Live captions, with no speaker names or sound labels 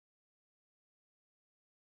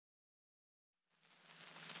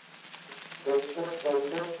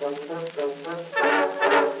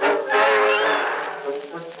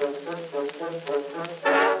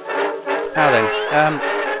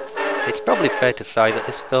It's probably fair to say that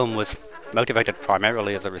this film was motivated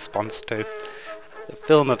primarily as a response to a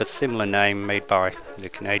film of a similar name made by the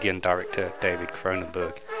Canadian director David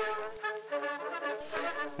Cronenberg.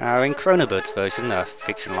 Now, in Cronenberg's version, a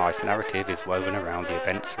fictionalized narrative is woven around the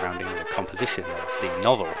events surrounding the composition of the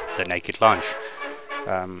novel The Naked Lunch.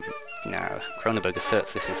 Now, Cronenberg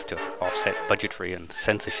asserts this is to offset budgetary and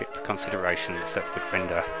censorship considerations that would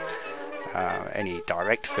render any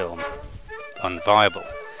direct film unviable.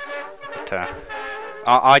 But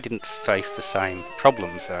I didn't face the same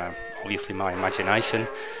problems. Obviously, my imagination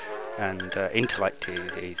and intellect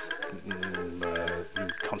is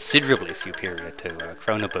considerably superior to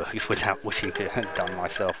Cronenberg's, without wishing to dun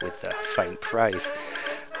myself with faint praise.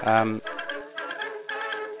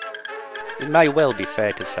 It may well be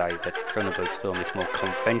fair to say that Cronenberg's film is more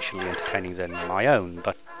conventionally entertaining than my own,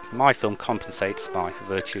 but my film compensates by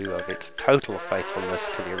virtue of its total faithfulness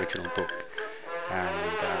to the original book.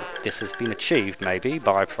 And this has been achieved, maybe,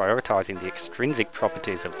 by prioritising the extrinsic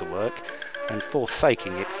properties of the work and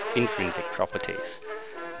forsaking its intrinsic properties.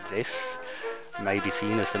 This may be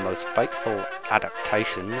seen as the most faithful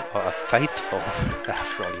adaptation, or a faithful,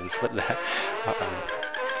 Freudian slip there,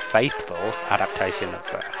 faithful adaptation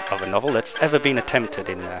of a novel that's ever been attempted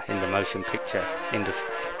in the motion picture industry.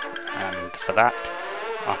 And for that,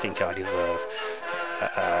 I think I deserve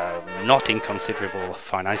not inconsiderable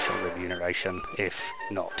financial remuneration, if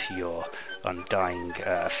not your undying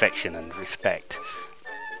affection and respect.